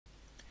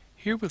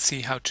Here we'll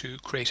see how to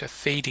create a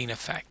fading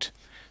effect.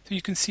 So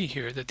you can see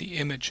here that the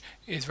image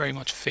is very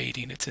much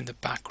fading. It's in the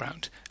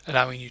background,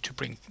 allowing you to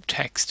bring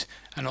text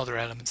and other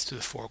elements to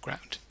the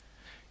foreground.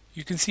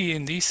 You can see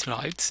in these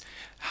slides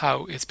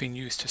how it's been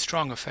used to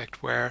strong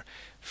effect, where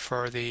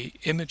for the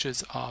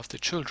images of the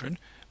children,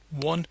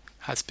 one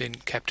has been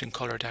kept in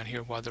color down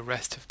here while the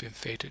rest have been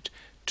faded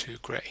to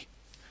gray.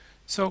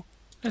 So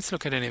let's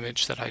look at an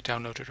image that I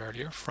downloaded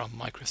earlier from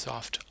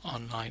Microsoft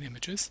Online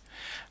Images,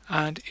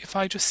 and if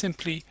I just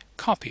simply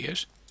copy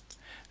it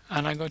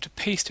and I'm going to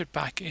paste it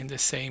back in the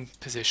same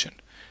position.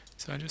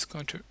 So I'm just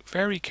going to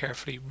very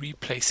carefully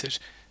replace it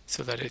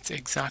so that it's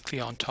exactly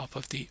on top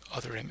of the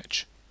other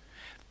image.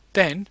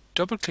 Then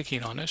double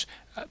clicking on it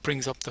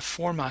brings up the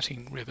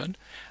formatting ribbon,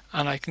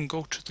 and I can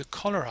go to the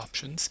color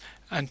options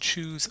and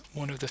choose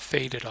one of the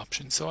faded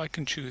options. So I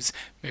can choose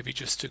maybe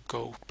just to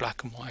go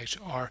black and white,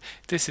 or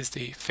this is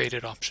the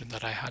faded option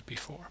that I had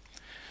before.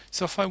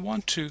 So if I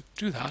want to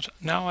do that,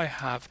 now I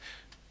have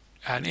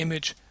an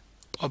image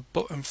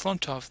in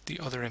front of the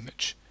other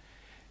image.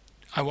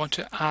 I want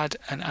to add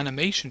an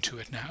animation to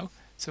it now.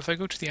 So if I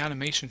go to the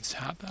animations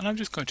tab, and I'm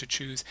just going to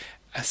choose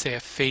say a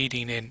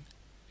fading in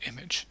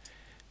image.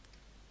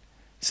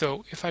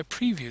 So if I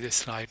preview this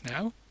slide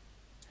now,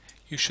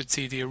 you should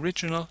see the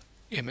original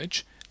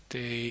image,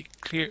 the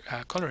clear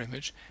color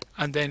image,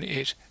 and then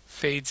it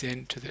fades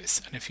into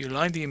this. And if you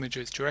align the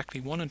images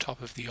directly one on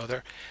top of the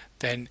other,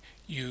 then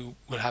you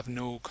will have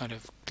no kind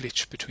of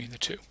glitch between the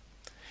two.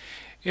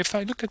 If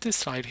I look at this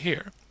slide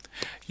here,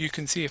 you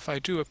can see if I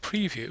do a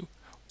preview,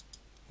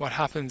 what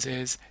happens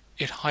is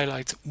it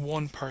highlights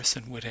one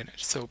person within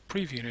it. So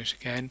previewing it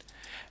again,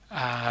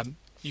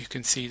 you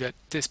can see that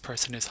this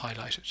person is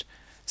highlighted.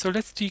 So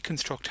let's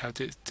deconstruct how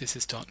this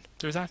is done.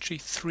 There's actually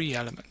three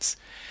elements.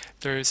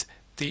 There's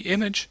the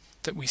image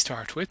that we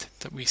start with,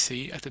 that we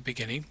see at the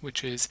beginning,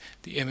 which is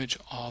the image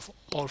of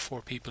all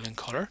four people in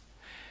color.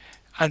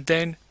 And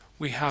then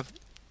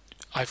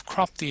I've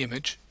cropped the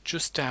image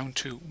just down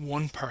to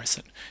one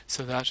person,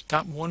 so that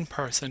that one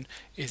person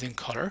is in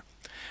color,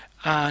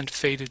 and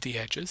faded the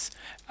edges.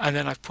 And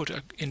then I've put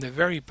in the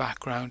very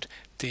background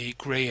the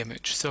gray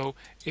image. So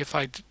if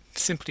I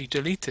simply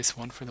delete this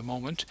one for the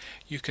moment,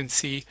 you can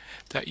see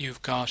that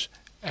you've got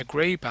a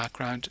gray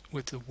background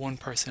with the one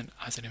person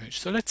as an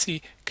image. So let's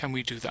see, can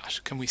we do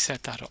that? Can we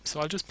set that up? So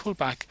I'll just pull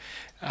back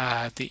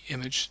the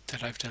image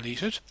that I've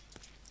deleted,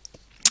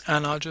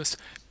 and I'll just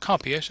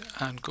copy it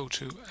and go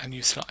to a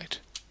new slide.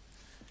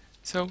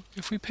 So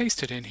if we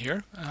paste it in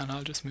here, and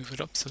I'll just move it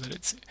up so that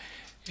it's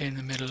in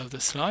the middle of the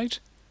slide,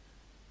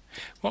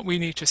 what we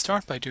need to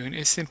start by doing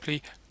is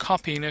simply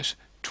copying it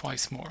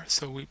twice more.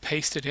 So we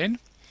paste it in,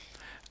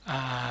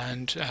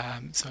 and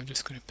so I'm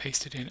just going to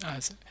paste it in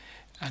as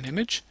an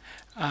image,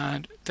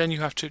 and then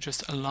you have to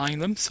just align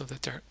them so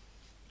that they're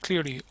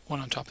clearly one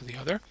on top of the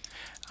other.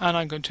 And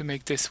I'm going to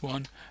make this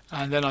one,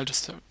 and then I'll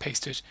just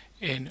paste it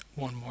in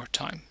one more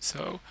time.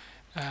 So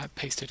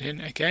paste it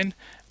in again,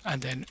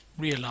 and then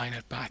realign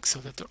it back so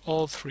that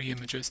all three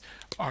images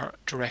are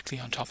directly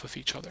on top of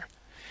each other.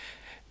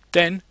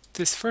 Then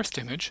this first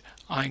image,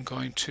 I'm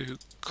going to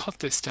cut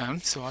this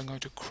down, so I'm going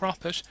to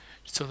crop it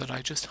so that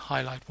I just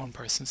highlight one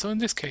person. So in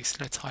this case,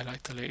 let's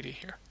highlight the lady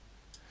here.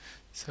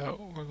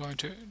 So we're going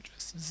to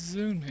just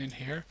zoom in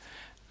here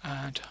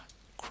and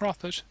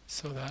crop it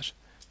so that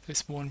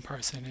this one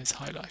person is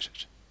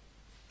highlighted.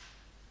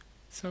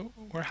 So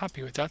we're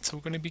happy with that, so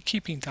we're going to be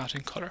keeping that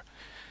in color.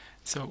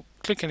 So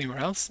click anywhere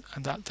else,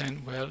 and that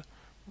then will,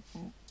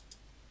 or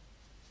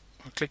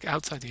click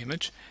outside the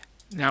image.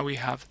 Now we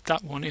have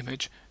that one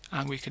image,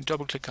 and we can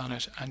double click on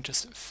it and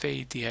just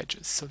fade the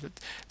edges so that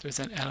there's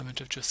an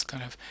element of just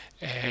kind of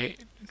a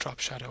drop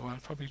shadow. I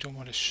probably don't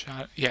want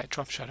a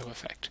drop shadow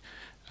effect.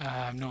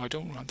 No, I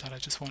don't want that. I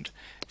just want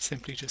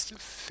simply just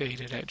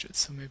faded edges.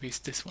 So maybe it's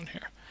this one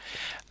here.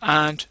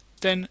 And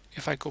then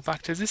if I go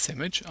back to this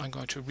image, I'm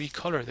going to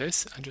recolor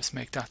this and just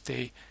make that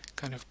the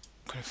kind of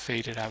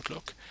faded out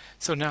look.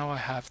 So now I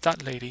have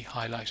that lady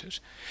highlighted.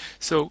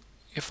 So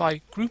if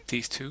I group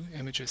these two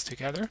images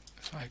together,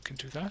 if I can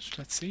do that,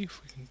 let's see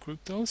if we can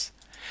group those,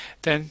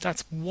 then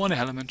that's one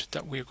element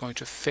that we're going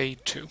to fade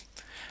to.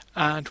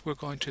 And we're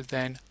going to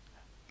then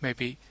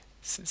maybe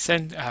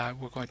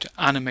we're going to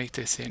animate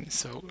this in.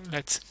 So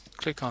let's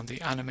click on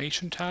the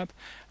animation tab,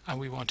 and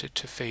we want it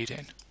to fade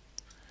in.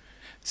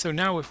 So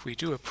now if we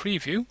do a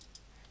preview,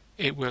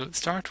 it will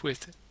start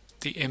with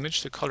the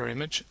image, the color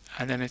image,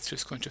 and then it's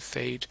just going to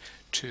fade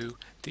to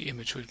the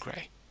image with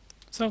gray.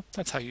 So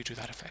that's how you do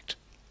that effect.